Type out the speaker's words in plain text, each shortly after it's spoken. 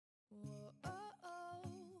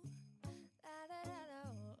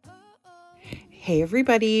Hey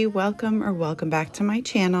everybody, welcome back to my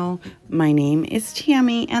channel. My name is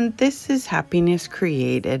Tammy and this is Happiness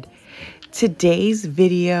Created. Today's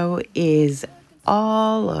video is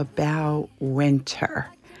all about winter.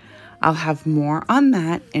 I'll have more on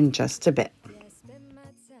that in just a bit.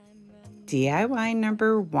 DIY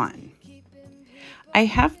number 1. I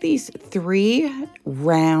have these 3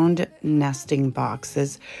 round nesting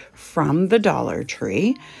boxes from the Dollar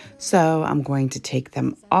Tree. So I'm going to take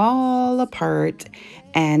them all apart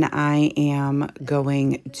and I am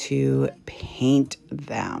going to paint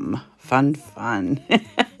them. Fun.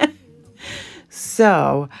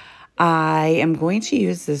 So I am going to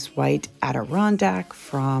use this white Adirondack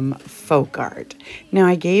from Folk Art. Now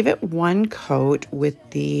I gave it one coat with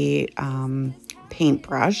the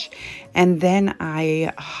paintbrush, and then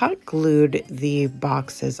I hot glued the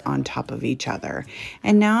boxes on top of each other.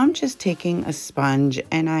 And now I'm just taking a sponge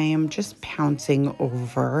and I am just pouncing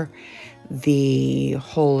over the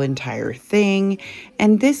whole entire thing,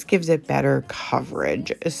 and this gives it better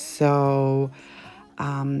coverage. So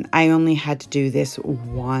I only had to do this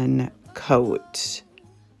one coat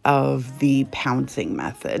of the pouncing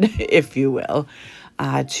method, if you will,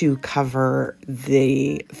 to cover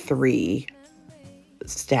the 3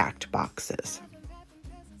 stacked boxes.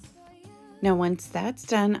 Now once that's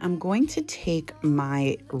done, I'm going to take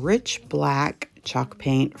my rich black chalk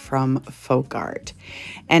paint from Folk Art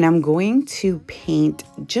and I'm going to paint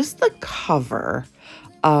just the cover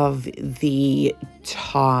of the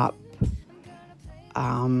top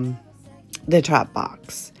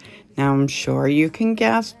box. Now I'm sure you can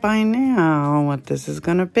guess by now what this is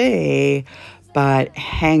gonna be, but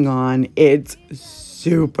hang on, it's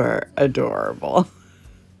super adorable.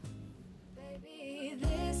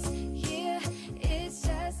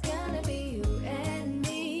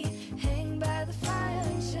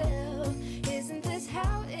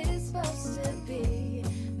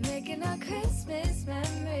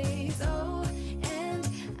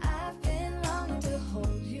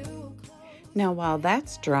 Now while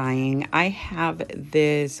that's drying, I have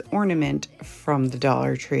this ornament from the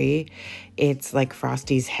Dollar Tree. It's like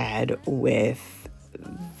Frosty's head with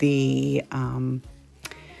the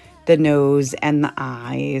nose and the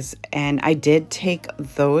eyes, and I did take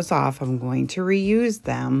those off. I'm going to reuse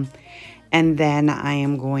them, and then I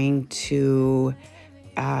am going to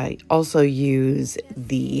also use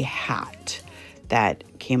the hat that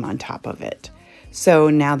came on top of it. So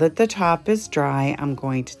now that the top is dry, I'm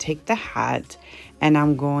going to take the hat and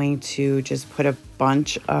I'm going to just put a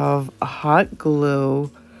bunch of hot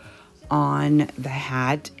glue on the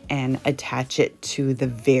hat and attach it to the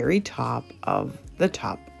very top of the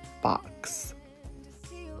top box.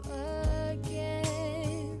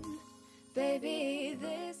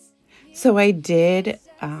 So I did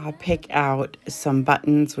pick out some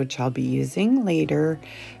buttons, which I'll be using later,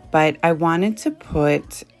 but I wanted to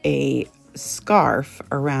put a scarf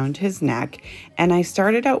around his neck, and I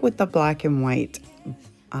started out with the black and white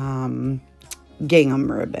gingham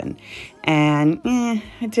ribbon, and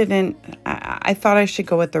I thought I should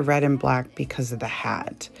go with the red and black because of the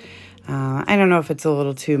hat. I don't know if it's a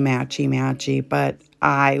little too matchy, but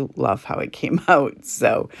I love how it came out.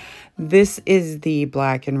 So this is the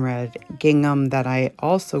black and red gingham that I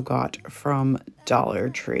also got from Dollar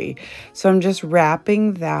Tree. So I'm just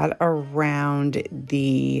wrapping that around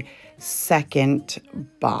the second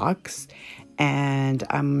box, and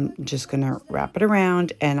I'm just gonna wrap it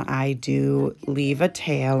around, and I do leave a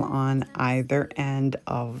tail on either end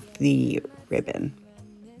of the ribbon.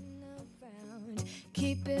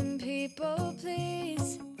 Keeping people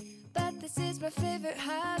pleased, but this is my favorite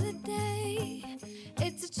holiday.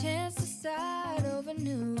 It's a chance to start over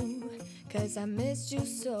new, 'cause I missed you,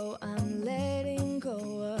 so I'm letting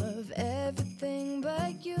go of everything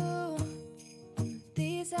but you.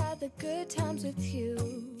 These are the good times with you.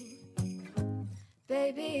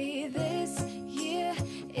 Baby, this year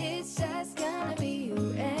it's just gonna be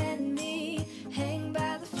you and me. Hang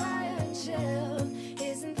by the fire and chill.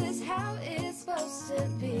 Isn't this how it's supposed to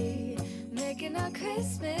be? Making our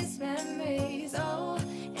Christmas memories. Oh,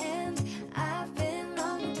 and I've been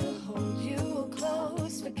longing to hold you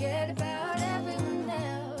close. Forget about everyone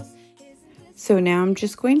else. So now I'm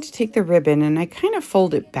just going to take the ribbon and I kind of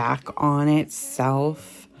fold it back on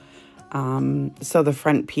itself. So the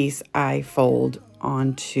front piece I fold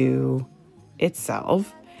onto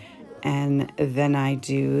itself, and then I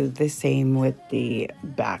do the same with the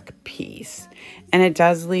back piece. And it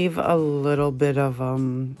does leave a little bit of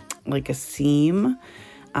like a seam,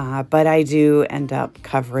 but I do end up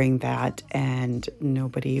covering that and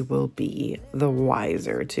nobody will be the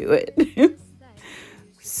wiser to it.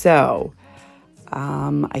 So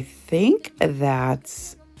I think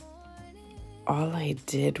that's all I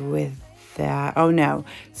did with that. Oh no.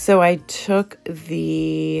 So I took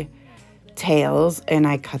the tails and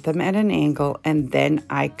I cut them at an angle, and then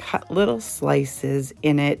I cut little slices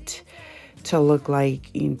in it to look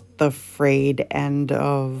like the frayed end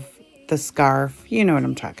of the scarf. You know what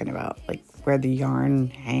I'm talking about, like where the yarn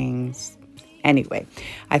hangs. Anyway,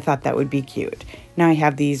 I thought that would be cute. Now I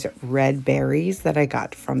have these red berries that I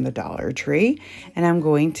got from the Dollar Tree, and I'm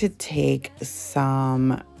going to take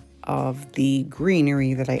some of the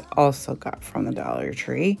greenery that I also got from the Dollar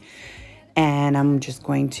Tree, and I'm just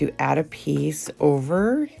going to add a piece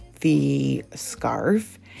over the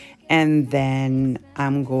scarf, and then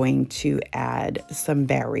I'm going to add some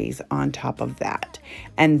berries on top of that,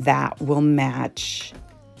 and that will match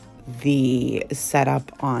the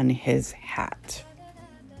setup on his hat.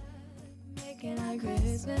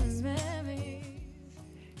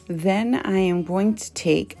 Then I am going to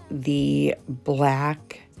take the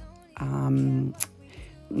black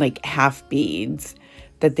like half beads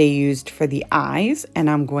that they used for the eyes, and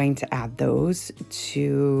I'm going to add those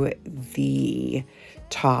to the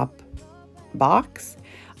top box,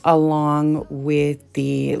 along with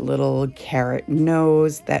the little carrot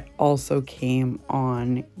nose that also came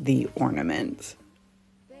on the ornament.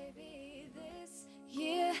 Baby, this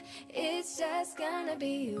year it's just gonna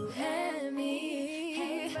be you and me.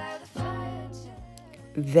 Hang by the fire.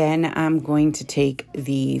 Then I'm going to take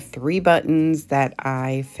the 3 buttons that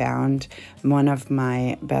I found. One of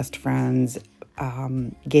my best friends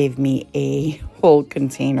gave me a whole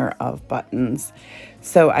container of buttons.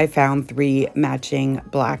 So I found 3 matching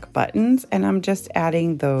black buttons, and I'm just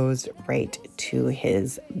adding those right to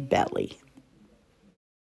his belly.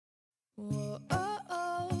 Whoa, oh,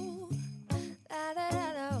 oh. Da, da,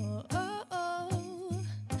 da, da, oh, oh, oh.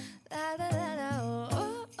 Da, da, da, da, oh,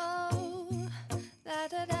 oh, oh. Da,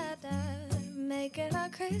 da, da, da. Making our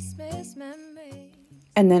Christmas memories.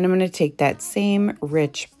 And then I'm going to take that same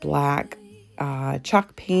rich black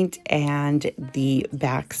chalk paint and the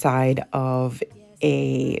backside of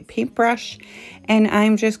a paintbrush, and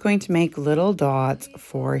I'm just going to make little dots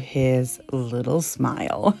for his little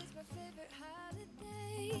smile.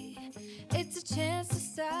 It's a chance to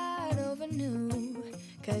start over new,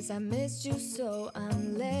 'cause I missed you, so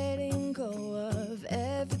I'm letting go of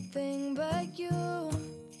everything but you.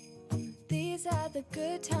 These are the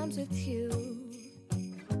good times with you.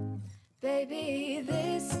 Baby,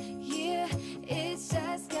 this year it's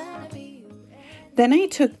just gonna be you. Then I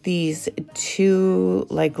took these 2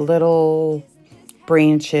 like little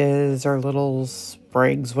branches or little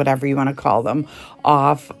sprigs, whatever you want to call them,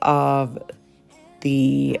 off of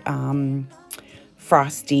the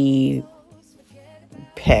frosty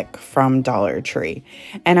pick from Dollar Tree.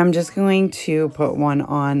 And I'm just going to put one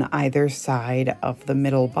on either side of the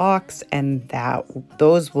middle box, and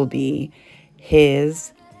those will be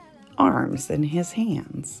his arms and his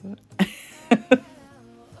hands.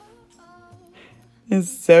 It's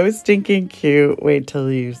so stinking cute. Wait till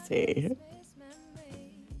you see.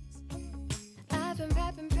 I've been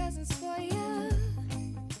wrapping presents for you.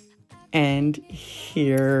 And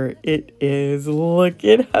here it is. Look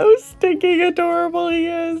at how stinking adorable he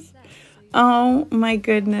is. Oh my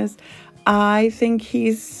goodness. I think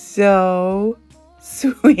he's so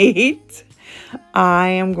sweet. I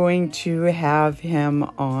am going to have him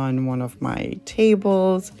on one of my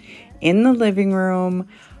tables in the living room.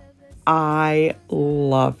 I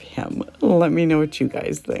love him. Let me know what you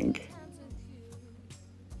guys think.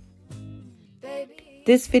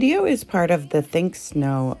 This video is part of the Think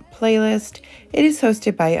Snow playlist. It is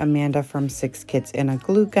hosted by Amanda from 6 Kits in a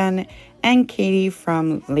Glue Gun and Katie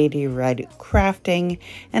from Lady Red Crafting.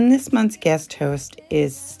 And this month's guest host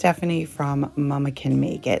is Stephanie from Mama Can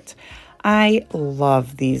Make It. I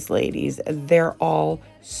love these ladies. They're all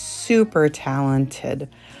super talented.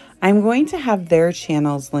 I'm going to have their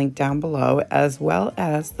channels linked down below, as well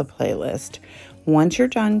as the playlist. Once you're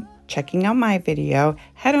done checking out my video,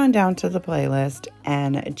 head on down to the playlist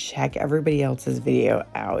and check everybody else's video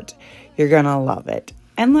out. You're gonna love it.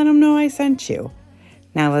 And let them know I sent you.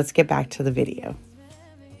 Now let's get back to the video.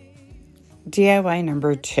 DIY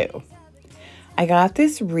number 2. I got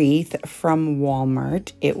this wreath from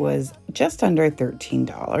Walmart. It was just under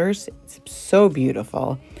 $13. It's so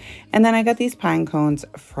beautiful. And then I got these pine cones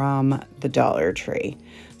from the Dollar Tree.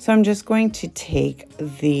 So I'm just going to take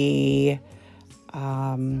the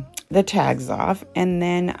tags off, and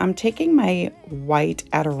then I'm taking my white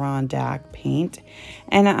Adirondack paint,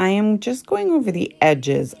 and I am just going over the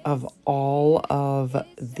edges of all of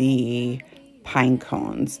the pine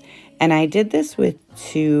cones. And I did this with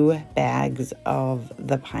 2 bags of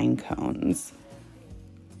the pine cones.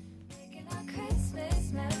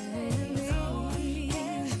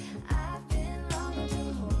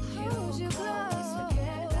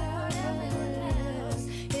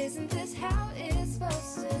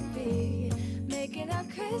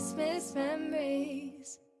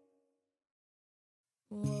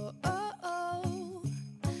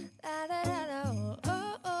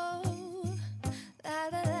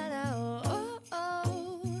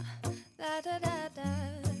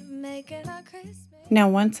 Now,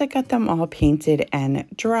 once I got them all painted and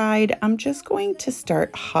dried, I'm just going to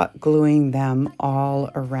start hot gluing them all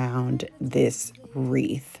around this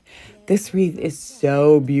wreath. This wreath is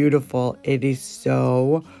so beautiful. It is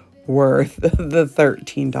so worth the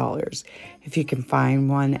 $13. If you can find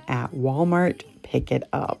one at Walmart, pick it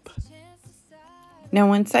up. Now,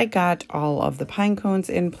 once I got all of the pine cones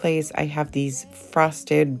in place, I have these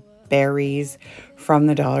frosted berries from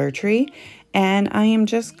the Dollar Tree, and I am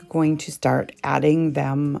just going to start adding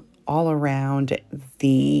them all around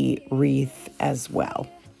the wreath as well.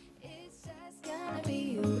 It's just gonna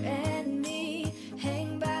be you and me,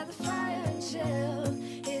 hang by the fire and chill.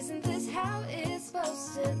 Isn't this how it's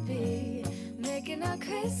supposed to be? Making our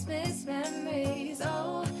Christmas memories.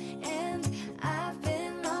 Oh, and I've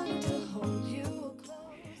been longing to hold you close.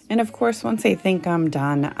 And of course, once I think I'm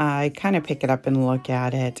done, I kind of pick it up and look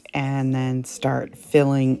at it and then start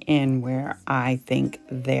filling in where I think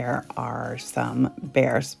there are some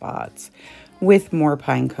bare spots with more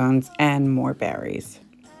pine cones and more berries.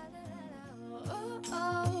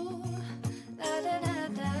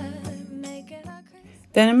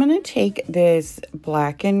 Then I'm going to take this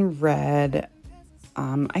black and red,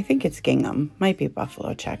 I think it's gingham, might be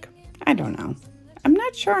buffalo check, I don't know. I'm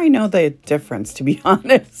not sure I know the difference, to be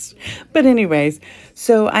honest. But anyways,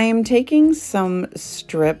 so I am taking some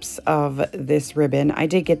strips of this ribbon. I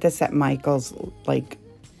did get this at Michael's like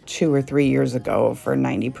 2 or 3 years ago for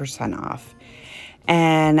 90% off.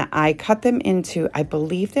 And I cut them into, I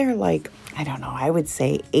believe they're like, I don't know, I would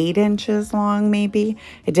say 8 inches long maybe.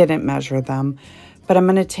 I didn't measure them. But I'm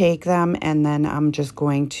going to take them and then I'm just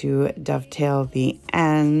going to dovetail the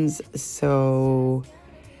ends. So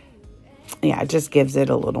yeah, it just gives it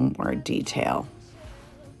a little more detail.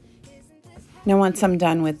 Now, once I'm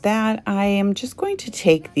done with that, I am just going to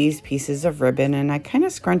take these pieces of ribbon and I kind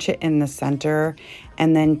of scrunch it in the center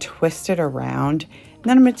and then twist it around. And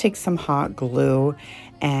then I'm going to take some hot glue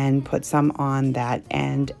and put some on that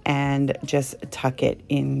end and just tuck it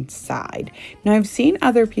inside. Now, I've seen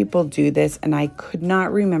other people do this and I could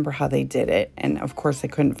not remember how they did it. And of course, I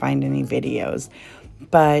couldn't find any videos.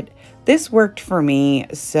 But this worked for me,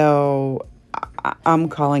 so I'm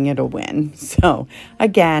calling it a win. So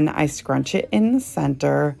again, I scrunch it in the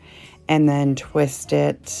center and then twist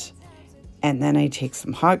it. And then I take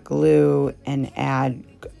some hot glue and add,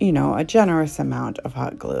 you know, a generous amount of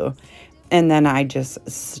hot glue. And then I just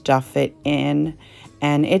stuff it in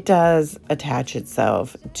and it does attach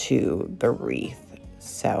itself to the wreath.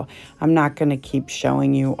 So I'm not going to keep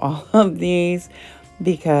showing you all of these,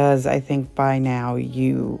 because I think by now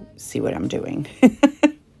you see what I'm doing.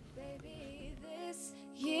 Baby, this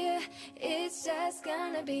year it's just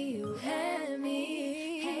gonna be you and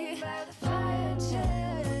me. Hang by the fire, chill.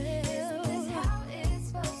 Isn't this how it's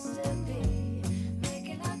supposed to be?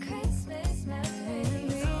 Making our Christmas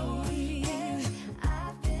memories. Oh, yeah.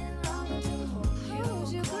 I've been longing to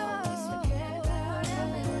hold you close. Forget about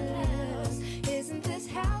everyone else. Isn't this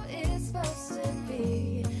how it's supposed to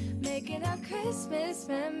be? Making our Christmas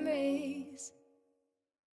memories.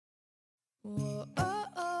 Whoa, oh,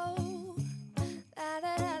 oh. La,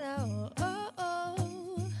 da, da, da, oh, oh,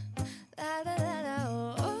 oh. La, da, da, da,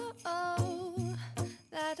 oh, oh, oh.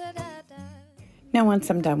 La, da, da, da. Now, once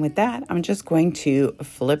I'm done with that, I'm just going to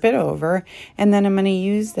flip it over and then I'm going to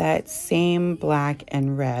use that same black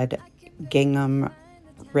and red gingham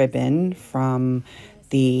ribbon from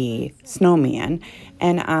the Snowman,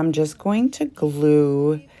 and I'm just going to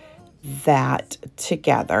glue that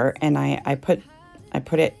together, and I put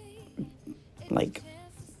it like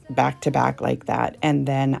back to back like that, and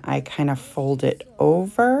then I kind of fold it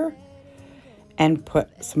over and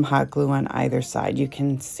put some hot glue on either side. You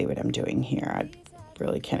can see what I'm doing here. I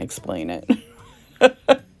really can't explain it.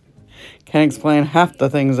 Can't explain half the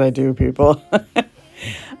things I do, people.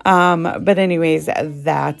 But anyways,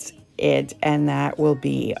 that's it, and that will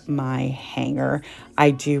be my hanger. I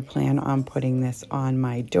do plan on putting this on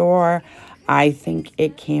my door. I think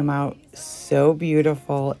it came out so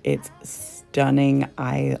beautiful. It's stunning.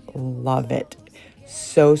 I love it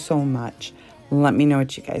so much. Let me know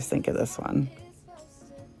what you guys think of this one.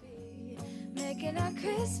 Making our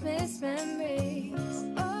Christmas memories.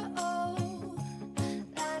 Oh, oh.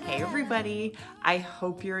 Hey everybody, I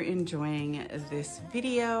hope you're enjoying this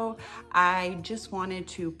video. I just wanted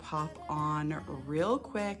to pop on real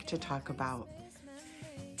quick to talk about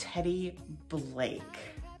Teddy Blake.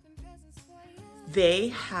 They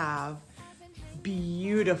have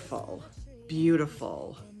beautiful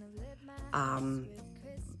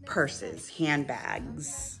purses,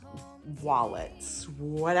 handbags, wallets,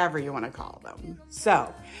 whatever you want to call them.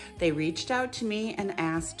 So they reached out to me and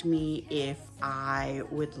asked me if I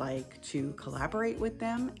would like to collaborate with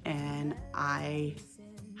them, and I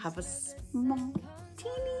have a small,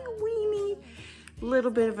 teeny weeny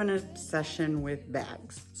little bit of an obsession with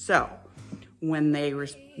bags. So when they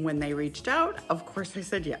reached out, of course I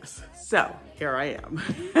said yes. So here I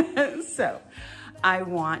am. So I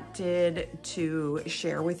wanted to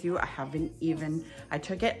share with you. I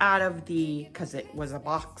took it out of because it was a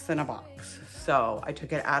box in a box. So I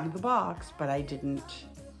took it out of the box, but I didn't,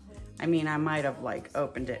 I might have like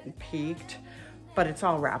opened it and peeked, but it's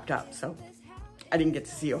all wrapped up. So I didn't get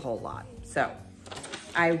to see a whole lot. So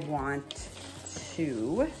I want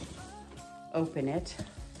to open it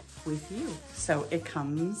with you. So it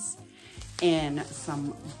comes in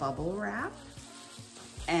some bubble wrap,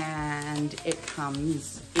 and it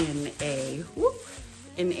comes in a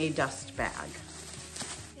dust bag.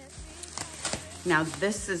 Now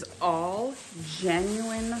this is all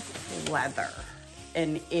genuine leather,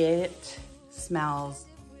 and it smells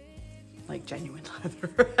like genuine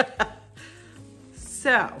leather.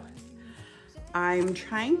 So I'm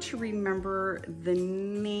trying to remember the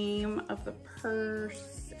name of the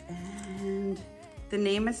purse, and the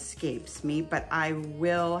name escapes me, but I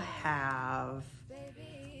will have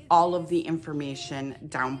all of the information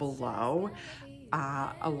down below,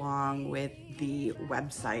 along with the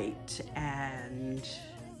website and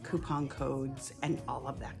coupon codes and all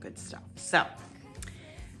of that good stuff. So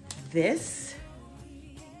this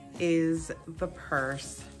is the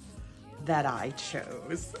purse that I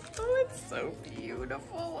chose. Oh, it's so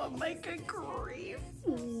beautiful. Oh my good grief.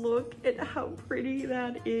 Look at how pretty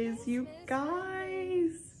that is, you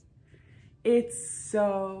guys. It's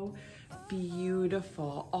so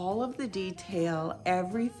beautiful. All of the detail,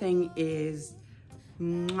 everything is,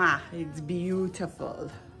 it's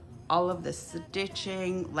beautiful. All of the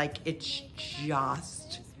stitching, like it's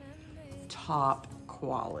just top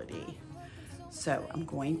quality. So I'm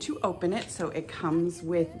going to open it. So it comes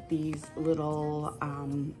with these little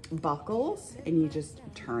buckles, and you just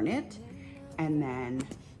turn it and then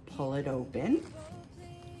pull it open.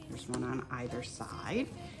 There's one on either side,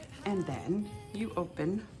 and then you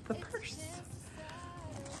open the purse.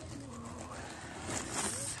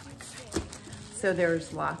 So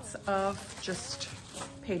there's lots of just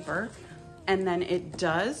paper, and then it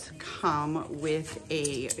does come with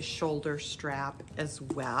a shoulder strap as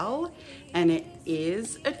well, and it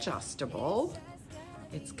is adjustable.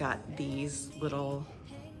 It's got these little,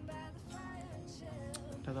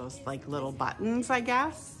 are those like little buttons, I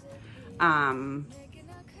guess? And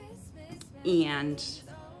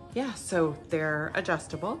yeah, so they're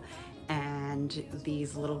adjustable, and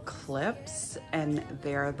these little clips, and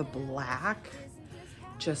they're the black,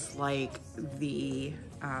 just like the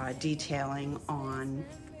detailing on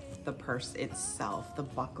the purse itself. The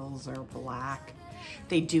buckles are black.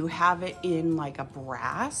 They do have it in like a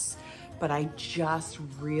brass, but I just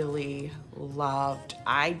really loved,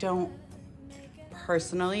 I don't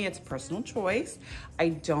personally, it's personal choice, I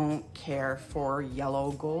don't care for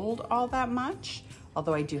yellow gold all that much,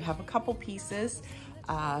 although I do have a couple pieces.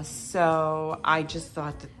 So I just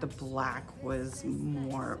thought that the black was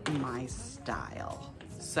more my style.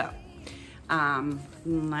 So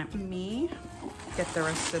let me get the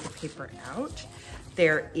rest of the paper out.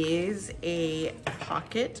 There is a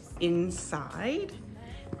pocket inside,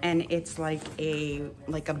 and it's like a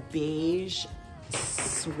beige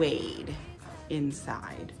suede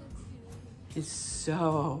inside. It's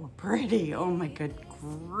so pretty. Oh my good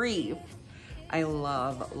grief. I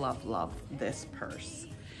love, love, love this purse.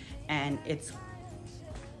 And it's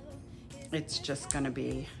just gonna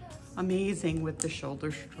be amazing with the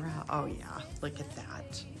shoulder strap. Oh yeah, look at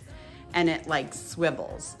that. And it like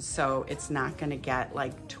swivels, so it's not gonna get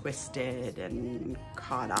like twisted and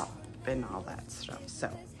caught up and all that stuff. So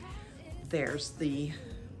there's the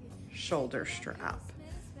shoulder strap.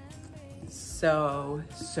 So,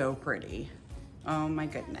 so pretty. Oh my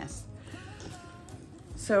goodness.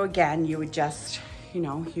 So again, you would just,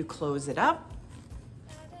 you close it up.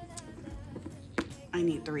 I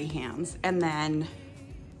need 3 hands. And then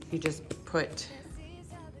you just put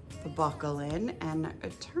the buckle in and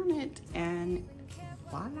turn it, and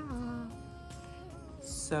voila.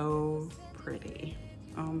 So pretty.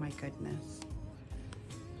 Oh my goodness.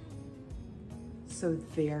 So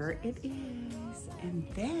there it is. And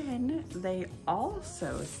then they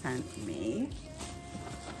also sent me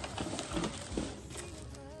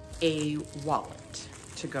a wallet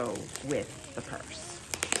to go with the purse.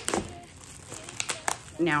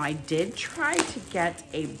 Now I did try to get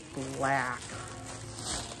a black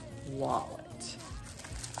wallet,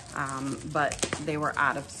 but they were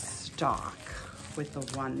out of stock with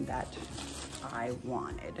the one that I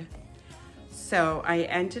wanted. So I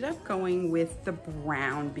ended up going with the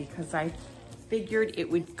brown because I figured it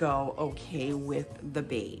would go okay with the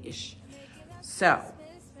beige. So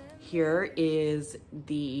here is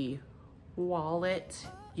the wallet.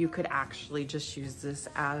 You could actually just use this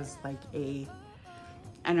as like a,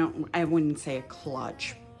 I wouldn't say a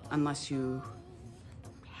clutch unless you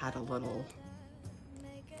had a little,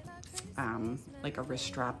 like a wrist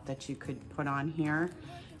strap that you could put on here,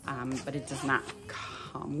 but it does not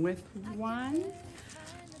come with one.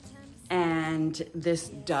 And this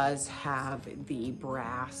does have the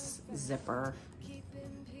brass zipper,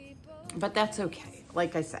 but that's okay.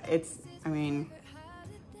 Like I said, I'm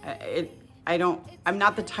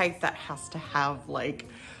not the type that has to have like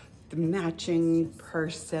the matching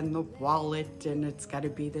purse and the wallet, and it's got to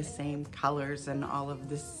be the same colors and all of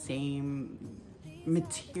the same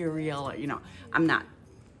material. You know, I'm not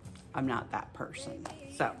that person.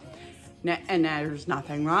 So, and there's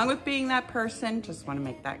nothing wrong with being that person. Just want to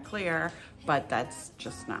make that clear, but that's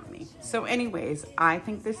just not me. So anyways, I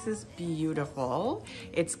think this is beautiful.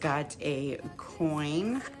 It's got a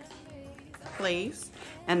coin place,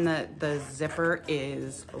 and the zipper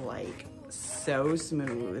is like so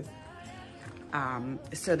smooth.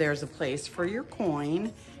 So there's a place for your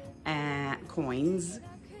coins,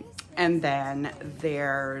 and then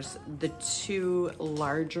there's the two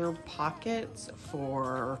larger pockets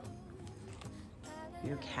for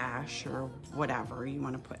your cash or whatever you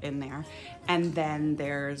want to put in there. And then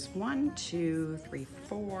there's 1, 2, 3,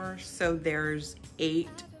 4. So there's 8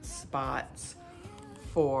 spots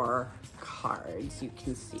for cards. You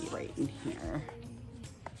can see right in here.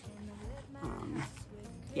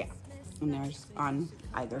 Yeah, and there's on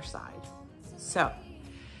either side. So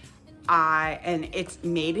and it's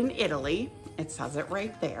made in Italy. It says it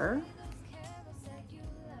right there.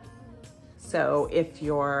 So if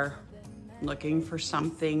you're looking for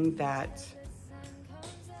something that,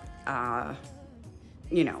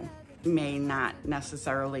 you know, may not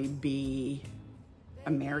necessarily be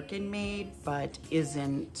American made, but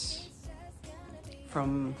isn't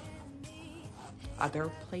from other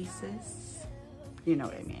places, you know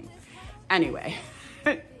what I mean? Anyway,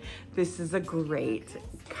 this is a great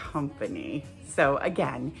company. So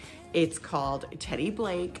again, it's called Teddy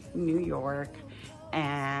Blake, New York,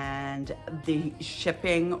 and the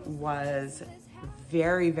shipping was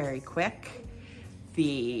very, very quick.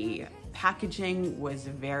 The packaging was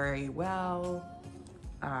very well,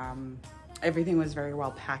 everything was very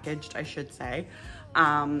well packaged, I should say,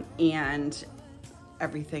 and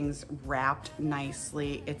everything's wrapped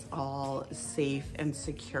nicely. It's all safe and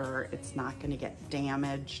secure. It's not gonna get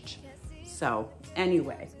damaged. So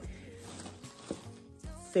anyway,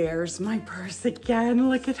 there's my purse again.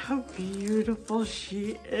 Look at how beautiful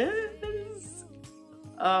she is.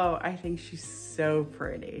 Oh, I think she's so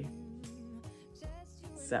pretty.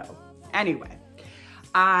 So anyway,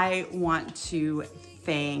 I want to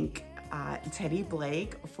thank Teddy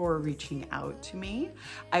Blake for reaching out to me.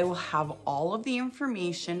 I will have all of the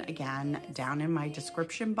information again down in my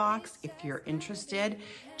description box. If you're interested,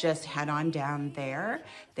 just head on down there.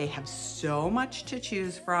 They have so much to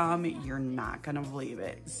choose from. You're not gonna believe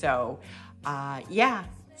it. So yeah,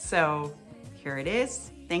 so here it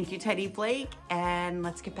is. Thank you, Teddy Blake, and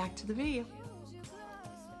let's get back to the video.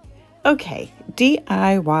 Okay,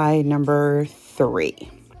 DIY number 3.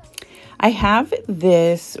 I have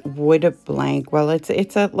this wood blank. Well,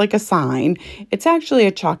 it's like a sign. It's actually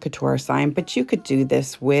a chalk couture sign, but you could do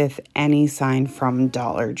this with any sign from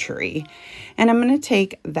Dollar Tree. And I'm going to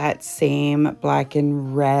take that same black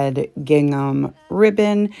and red gingham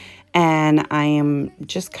ribbon, and I am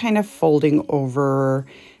just kind of folding over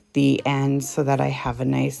the end so that I have a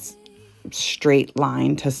nice straight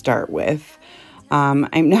line to start with.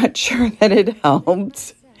 I'm not sure that it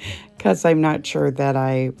helped, because I'm not sure that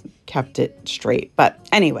I kept it straight. But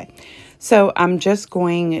anyway, so I'm just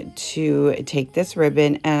going to take this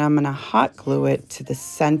ribbon and I'm going to hot glue it to the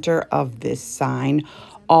center of this sign,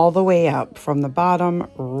 all the way up from the bottom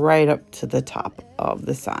right up to the top of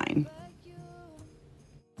the sign.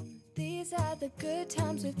 These are the good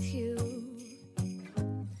times with you,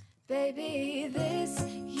 baby. This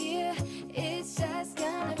year it's just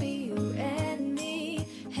gonna be you and me.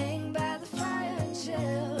 Hang by the fire and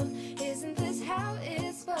chill. Isn't this how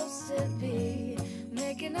it's supposed to be?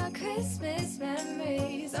 Making our Christmas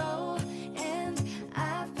memories. Oh, and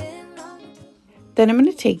I've been longing to... Then I'm going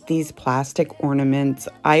to take these plastic ornaments.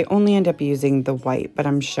 I only end up using the white, but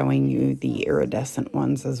I'm showing you the iridescent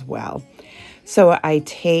ones as well. So I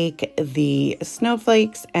take the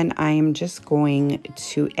snowflakes and I am just going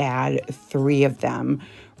to add 3 of them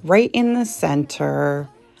right in the center.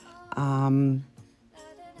 And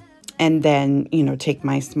then, take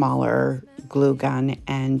my smaller glue gun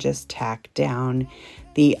and just tack down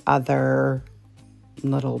the other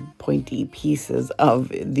little pointy pieces of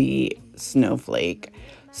the snowflake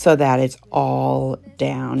so that it's all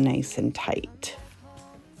down nice and tight.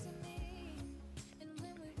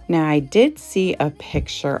 Now, I did see a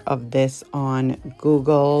picture of this on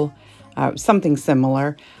Google, something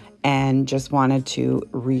similar, and just wanted to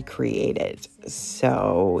recreate it.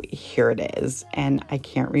 So here it is. And I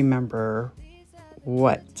can't remember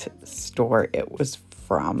what store it was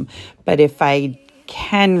from, but if I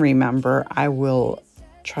can remember, I will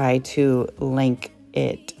try to link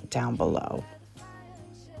it down below.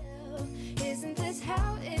 Isn't this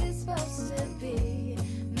how it's supposed to be?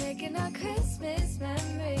 Making our Christmas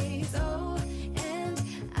memories. Oh, and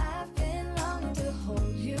I've been longing to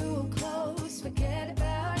hold you close. Forget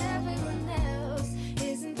about everyone else.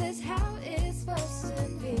 Isn't this how it's supposed to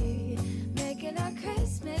be? Making our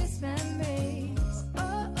Christmas memories.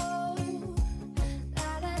 Oh, oh.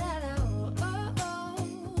 La, da, da, da, oh, oh,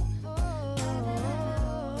 oh.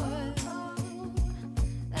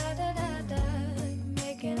 La, da, da, da.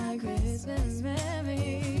 Making our Christmas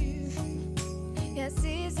memories. Yes,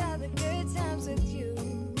 these are the good times with you.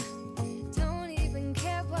 Don't even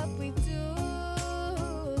care what we do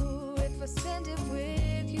if I spend it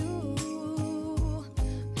with you.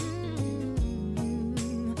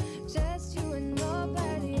 Just you and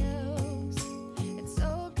nobody else. It's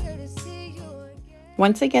so good to see you again.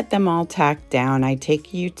 Once I get them all tacked down, I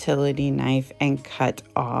take a utility knife and cut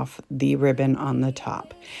off the ribbon on the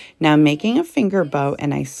top. Now I'm making a finger bow,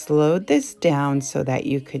 and I slowed this down so that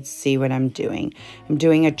you could see what I'm doing. I'm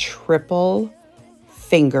doing a triple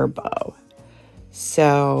finger bow.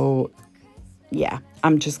 So yeah,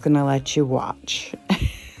 I'm just gonna let you watch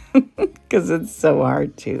because it's so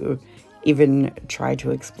hard to even try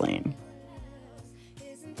to explain.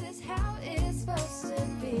 Isn't this how it's supposed to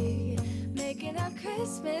be? Making our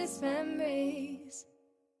Christmas memories.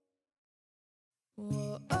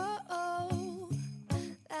 Whoa, oh, oh.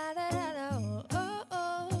 La, da, da, da, oh, oh,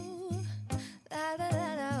 oh. La, da,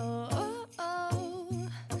 da, da, oh, oh, oh.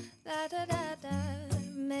 La, da, da, da.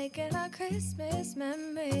 Making our Christmas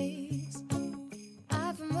memories.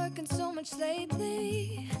 I've been working so much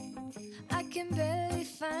lately, I can barely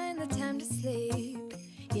find the time to sleep.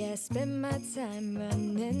 Yeah, I spend my time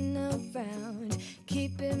running around,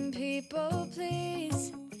 keeping people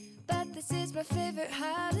pleased. But this is my favorite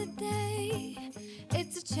holiday.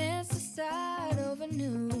 It's a chance to start over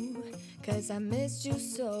new. 'Cause I missed you,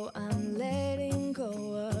 so I'm letting go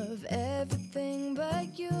of everything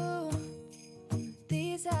but you.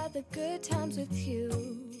 These are the good times with you.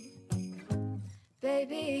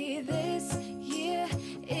 Baby, this year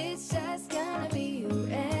it's just gonna be you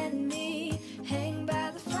and me. Hang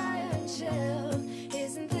by the fire and chill.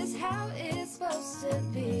 Isn't this how it's supposed to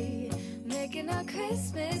be? Making our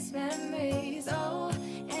Christmas memories. Oh,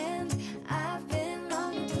 and I've been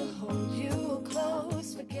longing to hold you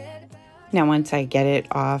close. Forget about. Now, once I get it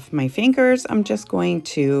off my fingers, I'm just going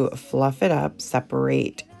to fluff it up,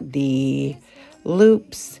 separate the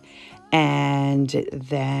loops, and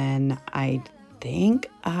then I think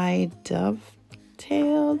I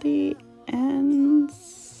dovetail the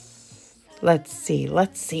ends. Let's see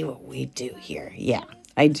what we do here. Yeah,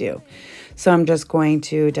 I do. So I'm just going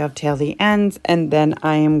to dovetail the ends, and then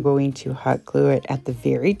I am going to hot glue it at the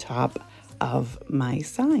very top of my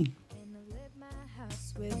sign.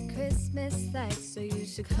 With Christmas lights, so you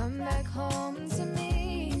should come back home to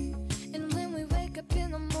me. And when we wake up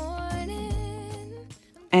in the morning.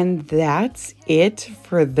 And that's it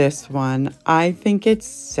for this one. I think it's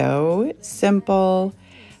so simple,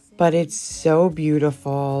 but it's so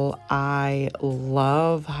beautiful. I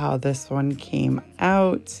love how this one came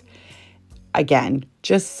out. Again,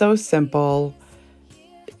 just so simple.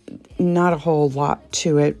 Not a whole lot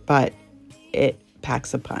to it, but it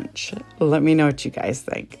packs a punch. Let me know what you guys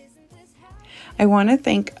think. I want to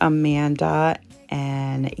thank Amanda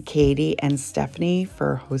and Katie and Stephanie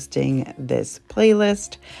for hosting this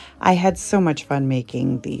playlist. I had so much fun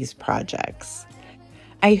making these projects.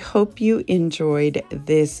 I hope you enjoyed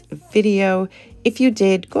this video. If you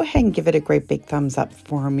did, go ahead and give it a great big thumbs up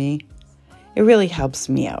for me. It really helps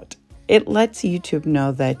me out. It lets YouTube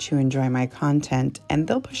know that you enjoy my content, and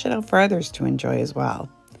they'll push it out for others to enjoy as well.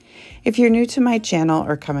 If you're new to my channel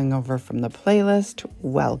or coming over from the playlist,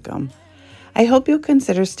 welcome. I hope you'll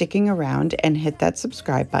consider sticking around and hit that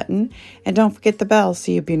subscribe button. And don't forget the bell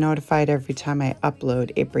so you'll be notified every time I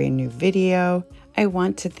upload a brand new video. I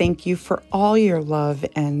want to thank you for all your love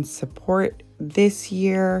and support this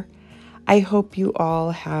year. I hope you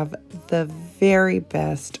all have the very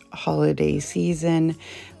best holiday season.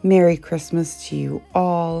 Merry Christmas to you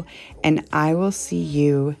all, and I will see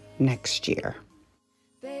you next year.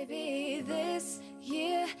 Baby, this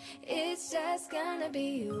year it's just gonna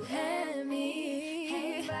be you and me.